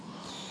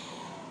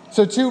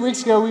So 2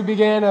 weeks ago, we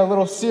began a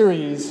little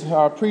series,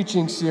 a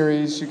preaching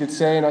series, you could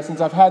say. And since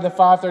I've had the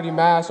 5:30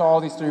 Mass all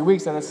these 3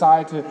 weeks, I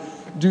decided to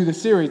do the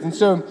series. And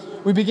so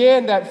we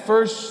began that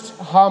first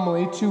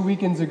homily 2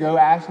 weekends ago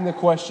asking the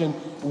question,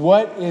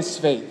 what is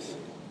faith?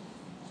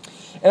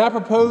 And I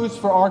proposed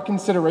for our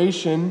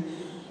consideration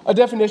a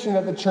definition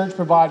that the church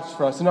provides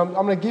for us. And I'm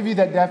going to give you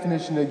that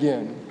definition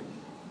again.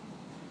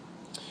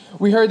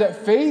 We heard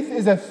that faith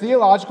is a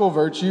theological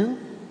virtue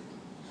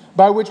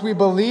by which we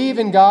believe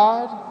in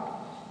God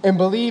and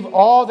believe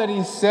all that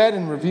He said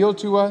and revealed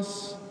to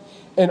us,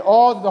 and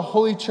all that the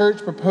Holy Church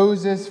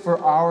proposes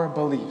for our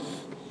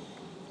belief.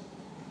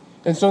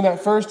 And so in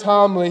that first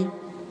homily,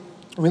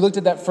 we looked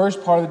at that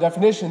first part of the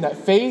definition, that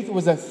faith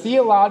was a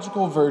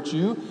theological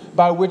virtue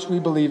by which we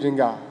believed in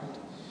God.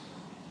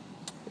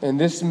 And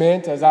this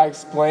meant, as I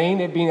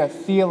explained, it being a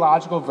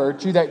theological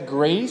virtue, that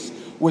grace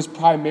was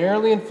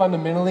primarily and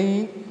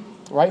fundamentally,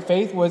 right?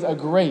 Faith was a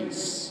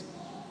grace,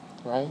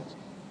 right?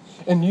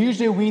 And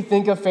usually we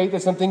think of faith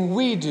as something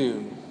we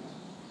do,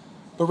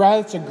 but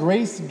rather it's a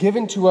grace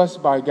given to us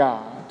by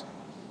God.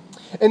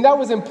 And that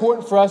was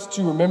important for us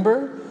to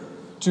remember,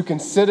 to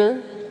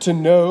consider, to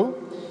know,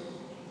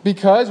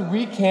 because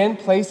we can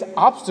place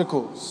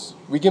obstacles,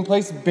 we can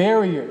place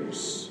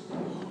barriers,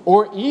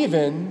 or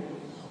even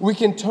we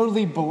can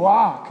totally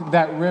block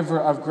that river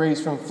of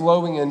grace from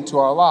flowing into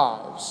our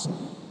lives.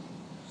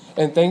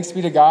 And thanks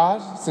be to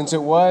God, since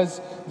it was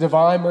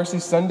Divine Mercy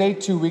Sunday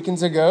 2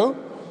 weekends ago,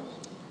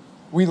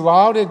 we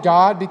lauded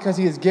God because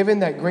He has given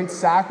that great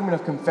sacrament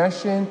of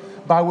confession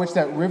by which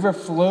that river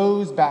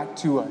flows back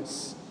to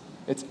us.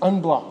 It's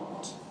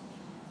unblocked.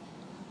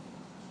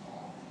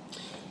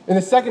 In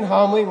the second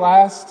homily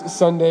last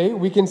Sunday,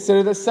 we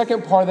considered the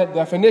second part of that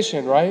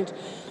definition, right?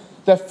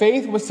 That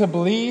faith was to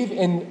believe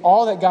in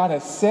all that God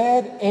has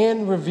said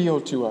and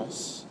revealed to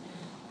us.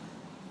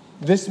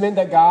 This meant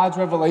that God's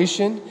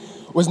revelation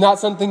was not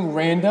something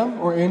random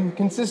or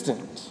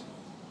inconsistent.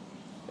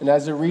 And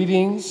as the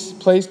readings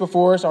placed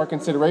before us our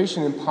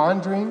consideration and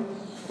pondering,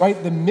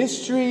 right, the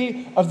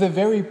mystery of the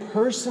very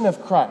person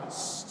of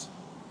Christ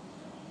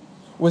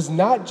was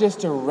not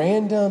just a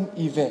random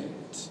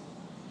event.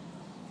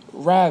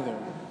 Rather,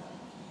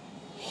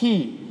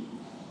 He,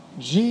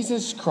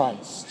 Jesus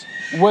Christ,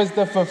 was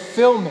the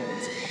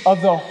fulfillment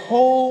of the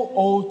whole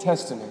Old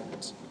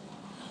Testament.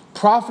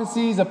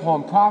 Prophecies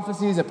upon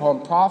prophecies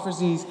upon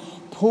prophecies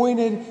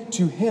pointed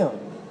to Him,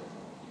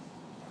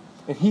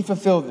 and He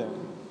fulfilled them.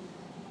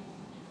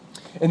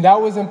 And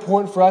that was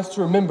important for us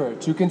to remember,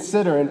 to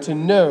consider, and to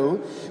know,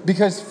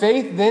 because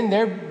faith then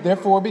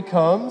therefore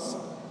becomes,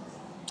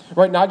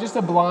 right, not just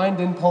a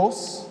blind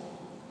impulse,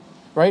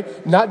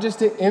 right, not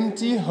just an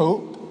empty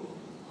hope,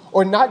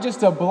 or not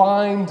just a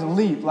blind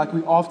leap like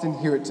we often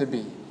hear it to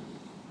be.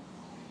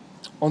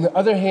 On the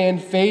other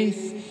hand,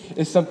 faith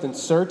is something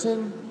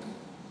certain,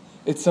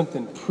 it's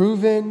something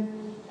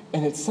proven,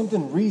 and it's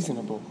something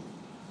reasonable.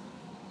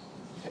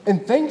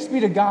 And thanks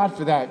be to God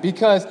for that,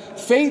 because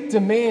faith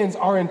demands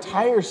our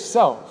entire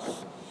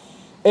self.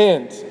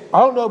 And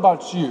I don't know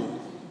about you,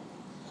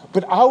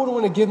 but I would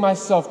want to give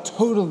myself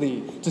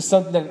totally to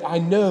something that I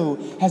know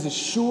has a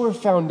sure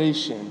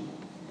foundation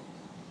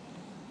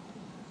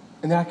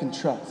and that I can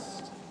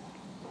trust.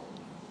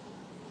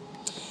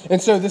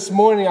 And so this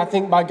morning, I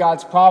think by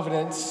God's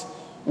providence,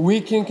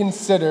 we can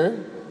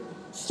consider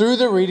through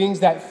the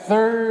readings that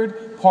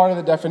third part of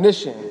the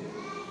definition.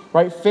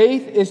 Right?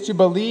 Faith is to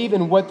believe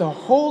in what the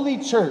Holy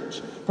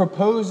Church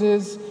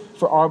proposes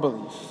for our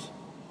belief.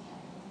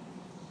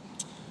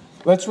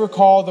 Let's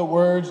recall the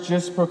words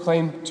just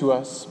proclaimed to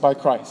us by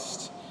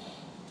Christ.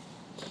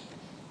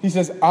 He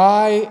says,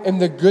 I am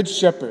the good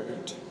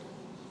shepherd.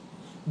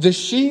 The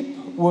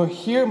sheep will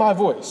hear my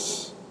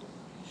voice,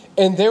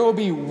 and there will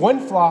be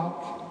one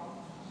flock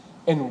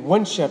and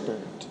one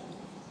shepherd.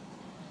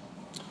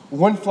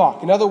 One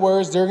flock. In other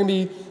words, there's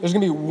going to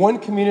be one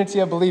community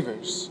of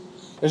believers.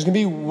 There's going to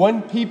be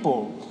one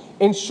people.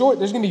 In short,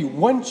 there's going to be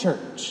one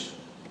church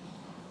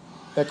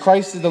that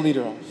Christ is the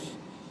leader of.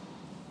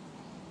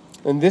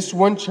 And this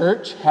one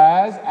church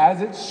has as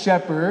its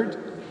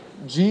shepherd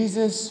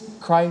Jesus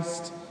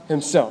Christ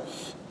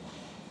Himself.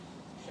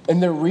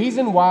 And the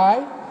reason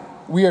why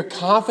we are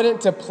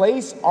confident to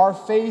place our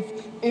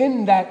faith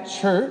in that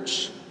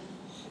church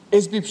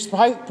is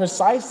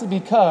precisely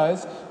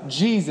because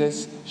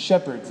Jesus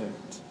shepherds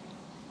it.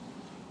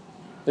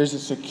 There's a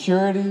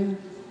security,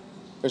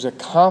 there's a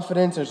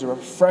confidence, there's a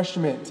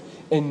refreshment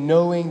in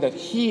knowing that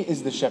He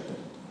is the shepherd.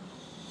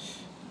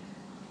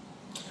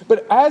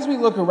 But as we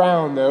look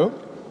around, though,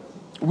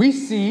 we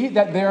see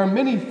that there are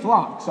many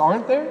flocks,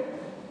 aren't there?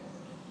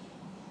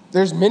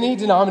 There's many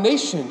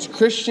denominations,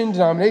 Christian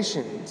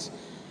denominations.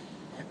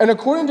 And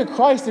according to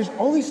Christ, there's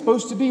only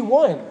supposed to be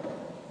one.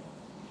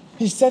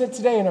 He said it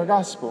today in our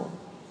gospel.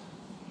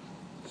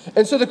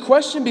 And so the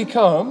question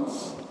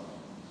becomes,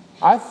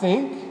 I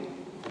think,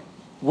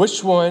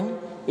 which one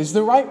is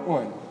the right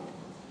one?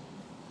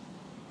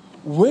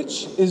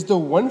 Which is the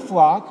one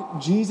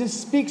flock Jesus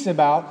speaks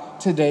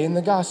about today in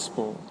the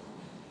gospel?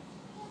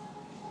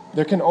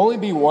 There can only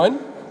be one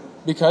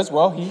because,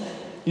 well, He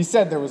He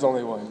said there was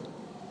only one.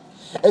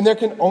 And there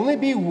can only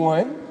be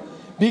one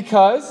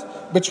because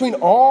between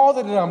all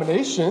the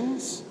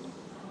denominations,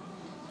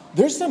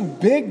 there's some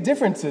big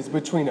differences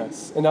between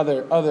us and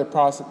other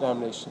Protestant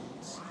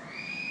denominations.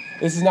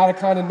 This is not a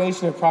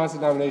condemnation of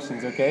Protestant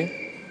denominations,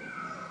 okay?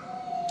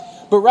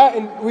 But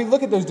and we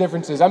look at those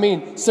differences. I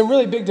mean, some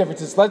really big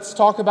differences. Let's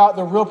talk about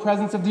the real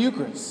presence of the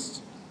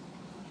Eucharist,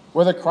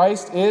 whether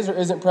Christ is or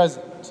isn't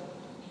present.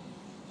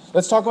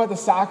 Let's talk about the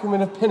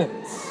sacrament of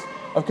penance,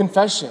 of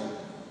confession,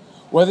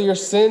 whether your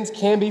sins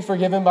can be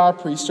forgiven by a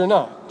priest or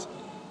not.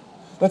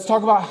 Let's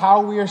talk about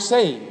how we are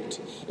saved.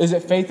 Is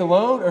it faith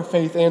alone or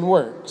faith and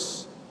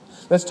works?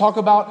 Let's talk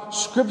about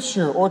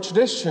scripture or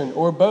tradition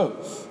or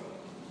both.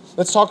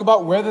 Let's talk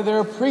about whether there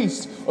are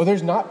priests or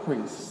there's not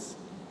priests.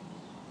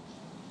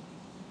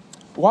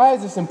 Why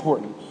is this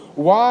important?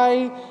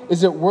 Why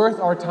is it worth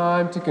our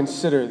time to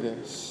consider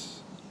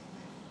this?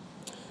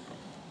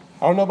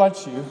 I don't know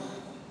about you,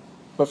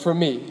 but for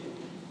me,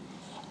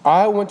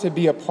 I want to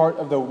be a part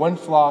of the one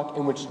flock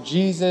in which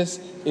Jesus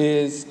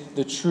is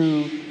the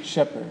true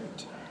shepherd.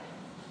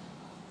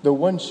 The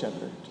one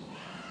shepherd.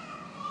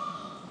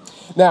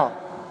 Now,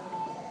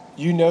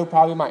 you know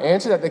probably my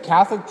answer that the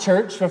Catholic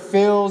Church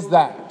fulfills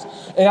that.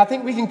 And I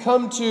think we can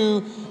come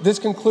to this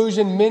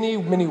conclusion many,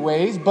 many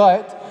ways,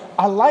 but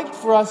I like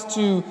for us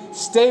to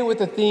stay with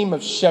the theme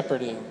of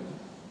shepherding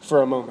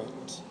for a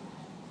moment.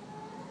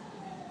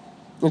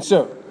 And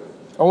so,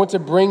 I want to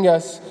bring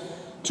us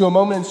to a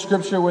moment in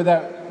Scripture where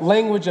that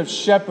language of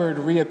shepherd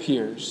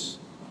reappears.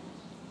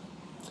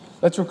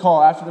 Let's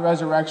recall, after the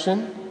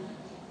resurrection,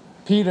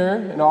 Peter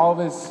and all of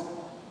his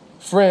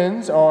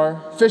friends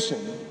are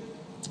fishing.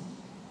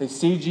 They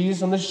see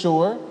Jesus on the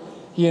shore.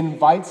 He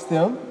invites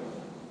them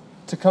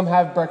to come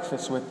have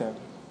breakfast with them.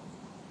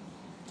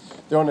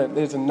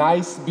 There's a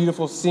nice,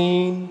 beautiful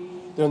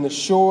scene. They're on the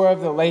shore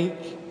of the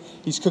lake.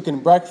 He's cooking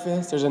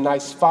breakfast. There's a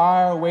nice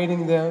fire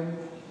awaiting them.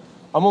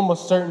 I'm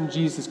almost certain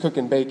Jesus is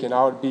cooking bacon.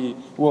 I would be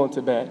willing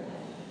to bet.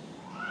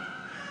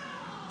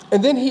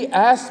 And then he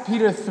asks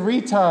Peter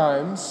 3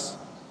 times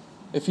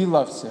if he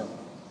loves him.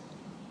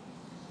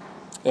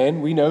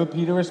 And we know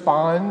Peter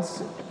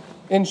responds,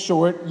 in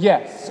short,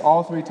 yes,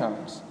 all 3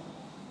 times.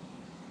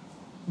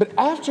 But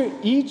after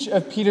each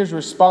of Peter's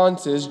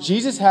responses,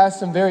 Jesus has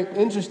some very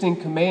interesting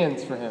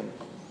commands for him,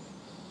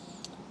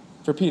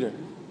 for Peter.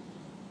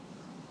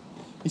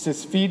 He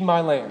says, feed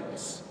my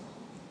lambs,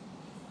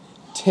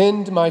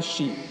 tend my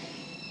sheep,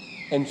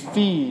 and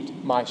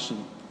feed my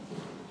sheep.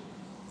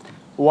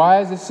 Why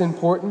is this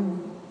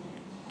important?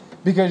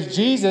 Because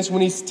Jesus,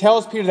 when he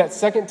tells Peter that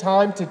second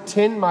time to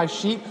tend my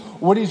sheep,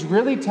 what he's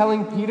really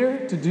telling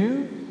Peter to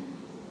do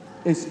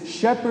is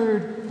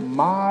shepherd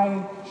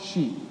my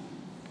sheep.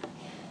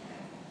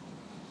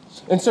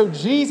 And so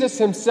Jesus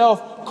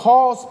himself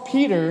calls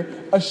Peter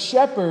a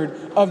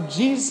shepherd of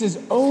Jesus'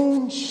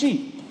 own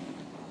sheep.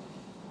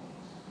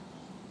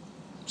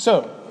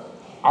 So,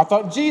 I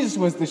thought Jesus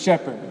was the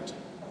shepherd.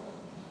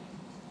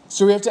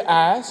 So we have to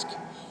ask,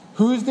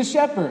 who's the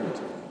shepherd?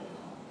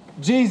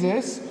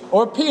 Jesus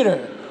or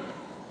Peter?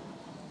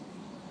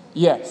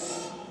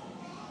 Yes,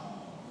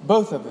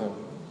 both of them.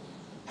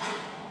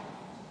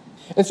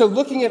 And so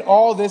looking at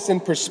all this in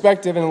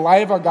perspective in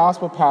light of our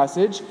gospel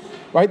passage,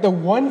 right, the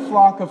one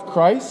flock of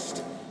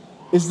Christ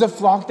is the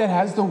flock that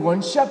has the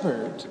one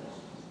shepherd.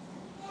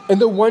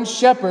 And the one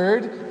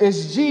shepherd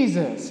is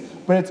Jesus,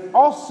 but it's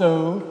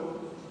also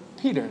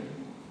Peter,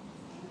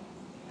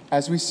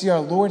 as we see our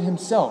Lord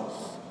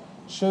himself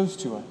shows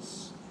to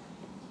us.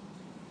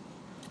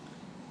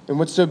 And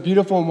what's so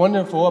beautiful and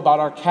wonderful about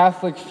our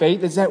Catholic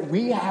faith is that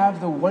we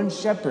have the one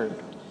shepherd.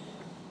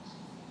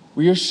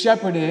 We are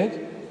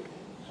shepherded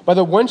by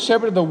the one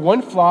shepherd of the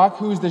one flock,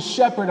 who is the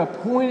shepherd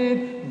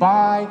appointed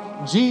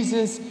by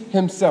Jesus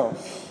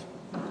himself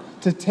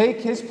to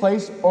take his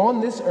place on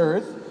this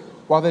earth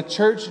while the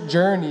church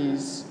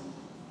journeys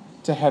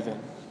to heaven.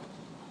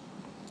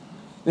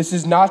 This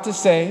is not to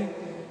say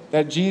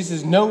that Jesus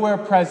is nowhere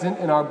present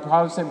in our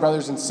Protestant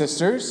brothers and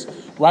sisters,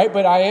 right?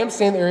 But I am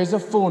saying there is a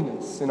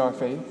fullness in our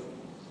faith.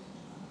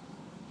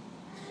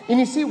 And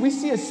you see, we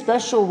see a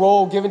special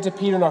role given to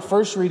Peter in our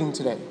first reading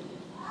today.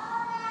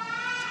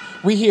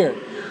 We hear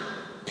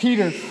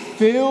Peter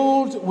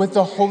filled with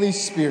the Holy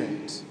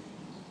Spirit.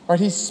 Right?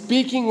 He's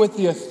speaking with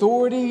the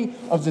authority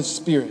of the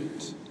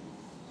Spirit.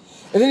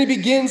 And then he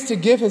begins to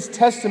give his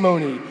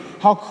testimony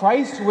how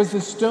Christ was the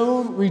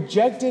stone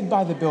rejected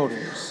by the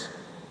builders,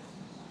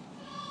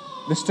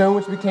 the stone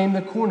which became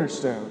the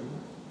cornerstone.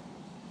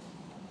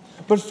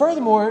 But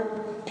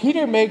furthermore,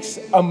 Peter makes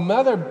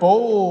another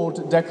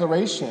bold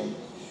declaration.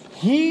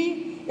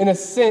 He, in a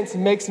sense,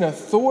 makes an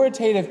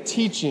authoritative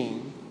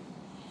teaching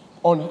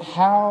on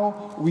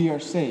how we are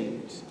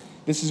saved.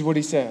 This is what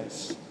he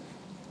says.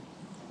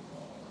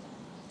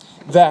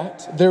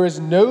 That there is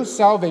no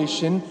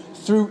salvation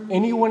through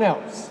anyone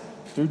else,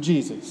 through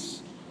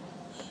Jesus.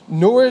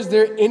 Nor is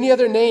there any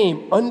other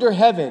name under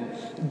heaven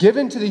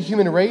given to the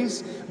human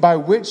race by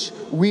which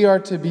we are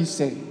to be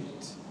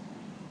saved.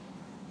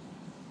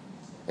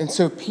 And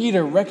so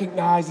Peter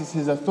recognizes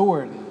his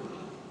authority.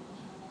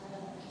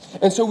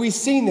 And so we've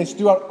seen this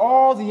throughout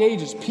all the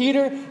ages.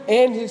 Peter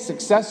and his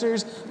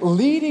successors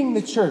leading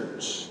the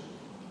church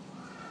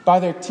by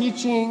their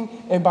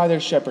teaching and by their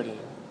shepherding,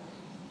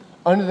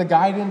 under the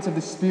guidance of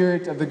the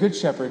Spirit of the Good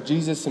Shepherd,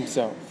 Jesus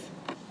himself.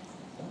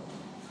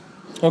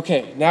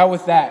 Okay, now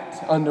with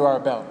that under our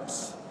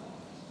belts,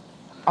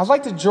 I'd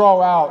like to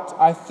draw out,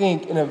 I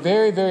think, in a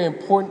very, very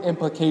important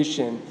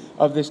implication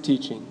of this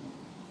teaching.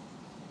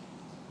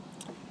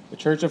 The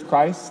Church of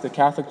Christ, the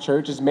Catholic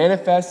Church, is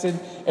manifested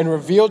and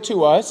revealed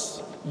to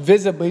us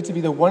visibly to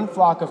be the one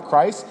flock of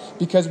Christ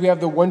because we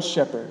have the one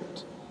shepherd,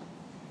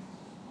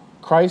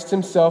 Christ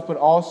himself, but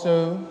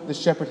also the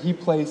shepherd he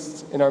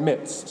placed in our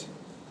midst.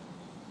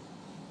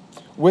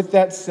 With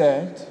that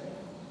said,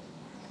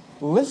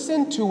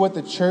 listen to what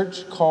the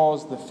church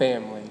calls the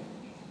family.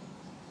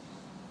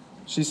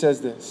 She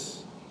says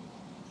this: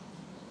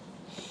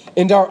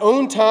 in our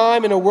own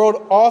time, in a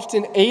world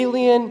often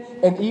alien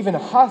and even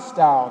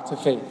hostile to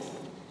faith,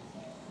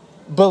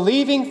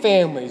 believing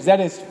families, that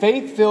is,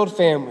 faith-filled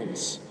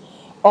families,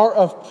 are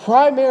of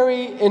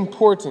primary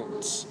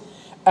importance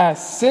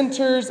as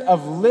centers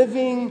of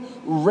living,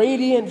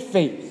 radiant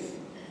faith.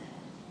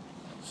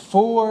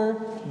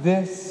 For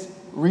this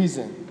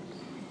reason,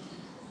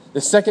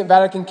 the Second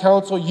Vatican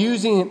Council,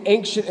 using an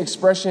ancient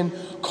expression,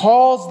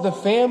 calls the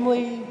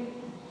family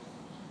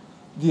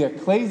the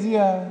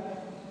Ecclesia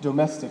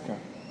Domestica.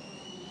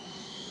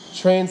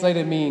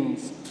 Translated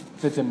means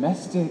the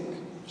domestic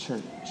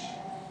church.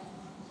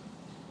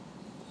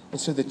 And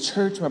so the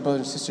church, my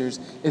brothers and sisters,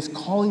 is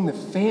calling the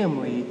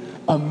family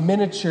a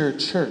miniature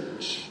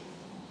church.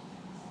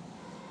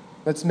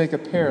 Let's make a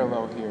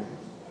parallel here.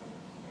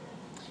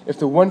 If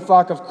the one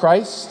flock of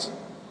Christ,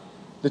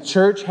 the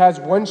church, has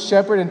one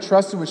shepherd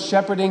entrusted with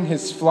shepherding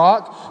his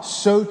flock,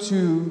 so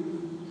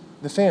too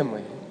the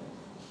family,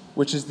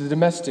 which is the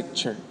domestic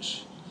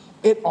church.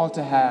 It ought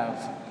to have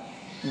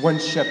one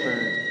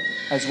shepherd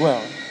as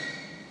well.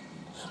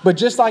 But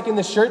just like in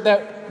the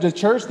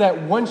church,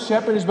 that one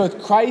shepherd is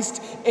both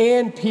Christ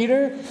and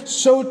Peter,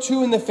 so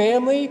too in the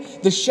family,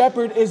 the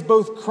shepherd is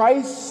both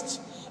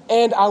Christ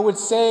and, I would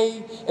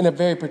say, in a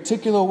very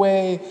particular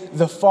way,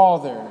 the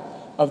father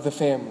of the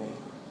family.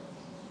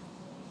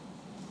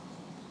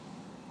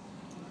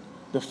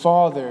 The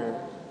father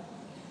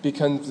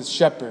becomes the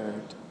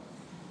shepherd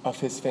of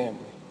his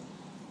family.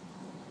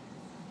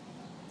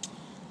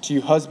 To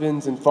you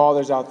husbands and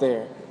fathers out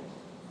there,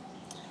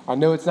 I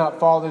know it's not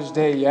Father's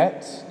Day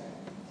yet,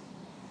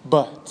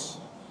 but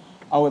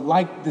I would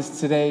like this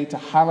today to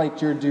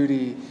highlight your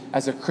duty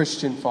as a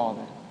Christian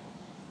father.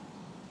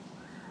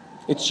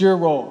 It's your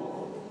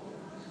role,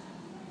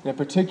 in a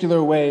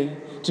particular way,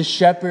 to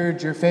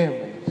shepherd your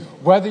family.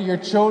 Whether your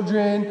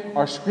children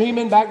are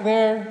screaming back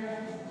there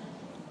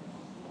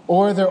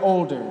or they're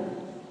older,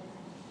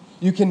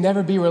 you can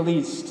never be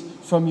released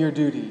from your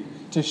duty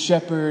to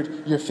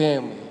shepherd your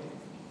family.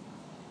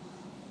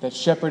 That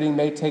shepherding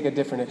may take a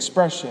different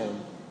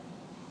expression,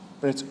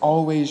 but it's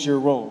always your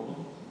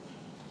role.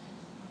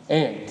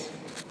 And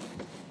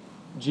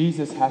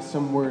Jesus has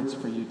some words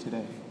for you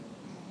today.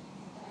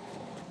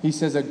 He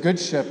says, a good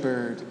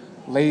shepherd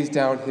lays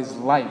down his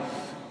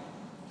life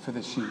for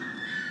the sheep.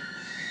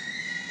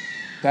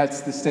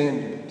 That's the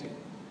standard.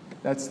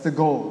 That's the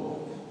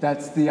goal.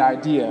 That's the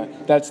idea.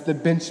 That's the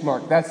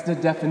benchmark. That's the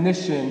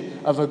definition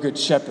of a good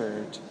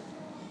shepherd.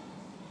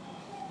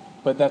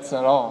 But that's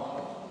not all.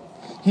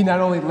 He not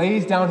only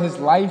lays down his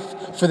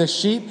life for the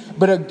sheep,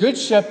 but a good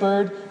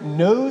shepherd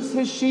knows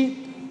his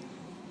sheep,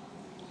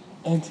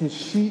 and his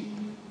sheep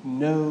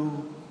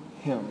know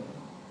him.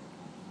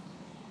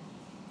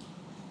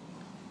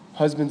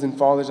 Husbands and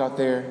fathers out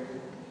there,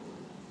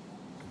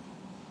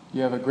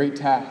 you have a great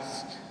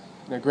task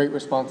and a great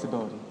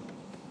responsibility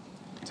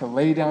to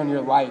lay down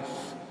your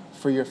life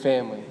for your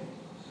family,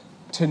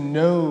 to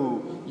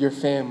know your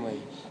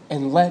family,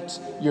 and let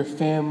your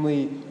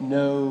family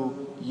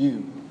know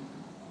you.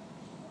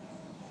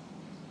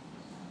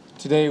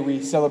 Today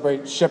we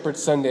celebrate Shepherd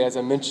Sunday, as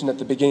I mentioned at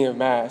the beginning of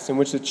Mass, in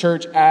which the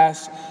church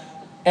asks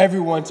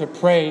everyone to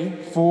pray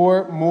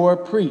for more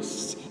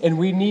priests. And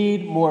we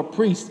need more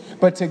priests.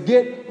 But to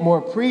get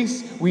more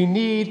priests, we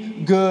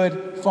need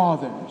good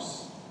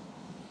fathers.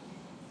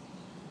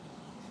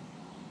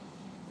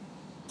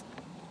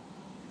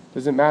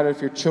 Doesn't matter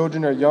if your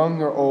children are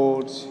young or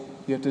old,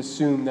 you have to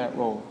assume that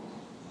role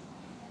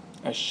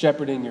as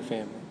shepherding your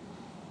family.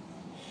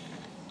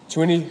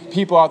 To any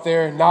people out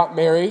there not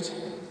married,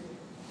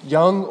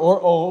 young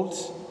or old,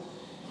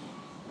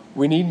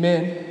 we need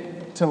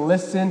men to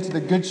listen to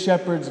the Good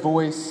Shepherd's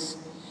voice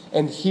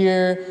and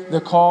hear the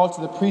call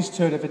to the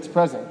priesthood if it's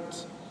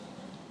present.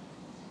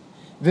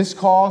 This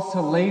calls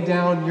to lay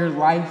down your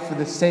life for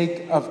the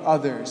sake of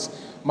others.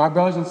 My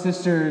brothers and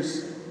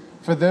sisters,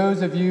 for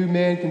those of you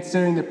men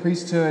considering the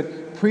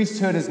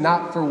priesthood is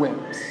not for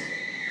wimps.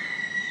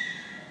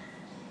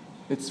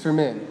 It's for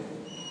men.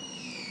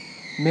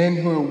 Men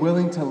who are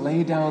willing to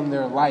lay down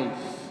their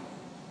life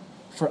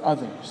for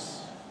others.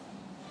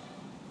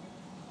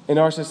 In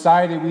our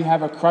society, we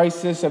have a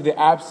crisis of the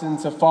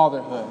absence of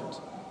fatherhood.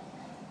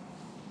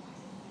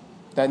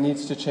 that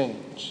needs to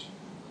change.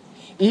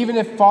 Even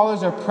if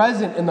fathers are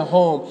present in the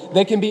home,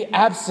 they can be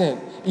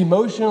absent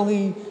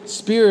emotionally,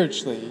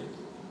 spiritually.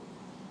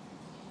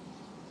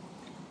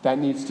 That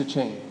needs to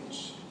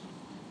change.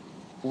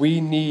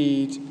 We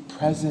need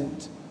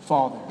present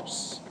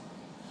fathers.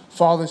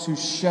 Fathers who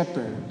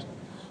shepherd.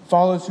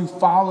 Fathers who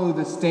follow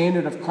the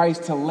standard of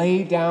Christ to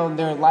lay down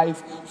their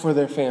life for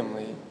their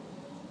family.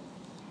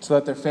 To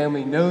let their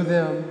family know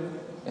them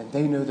and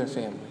they know their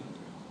family.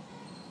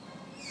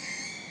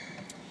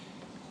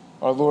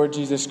 Our Lord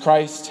Jesus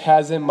Christ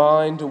has in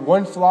mind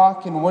one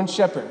flock and one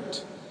shepherd.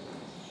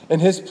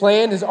 And his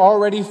plan is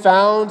already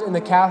found in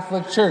the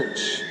Catholic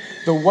Church.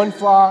 The one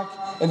flock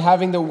and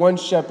having the one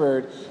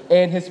shepherd,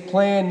 and his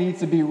plan needs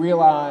to be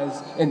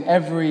realized in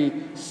every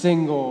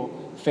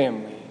single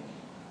family.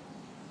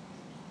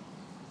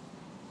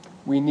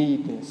 We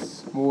need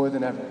this more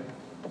than ever.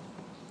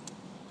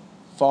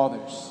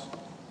 Fathers,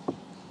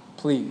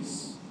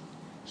 please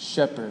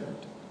shepherd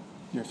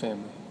your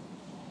family.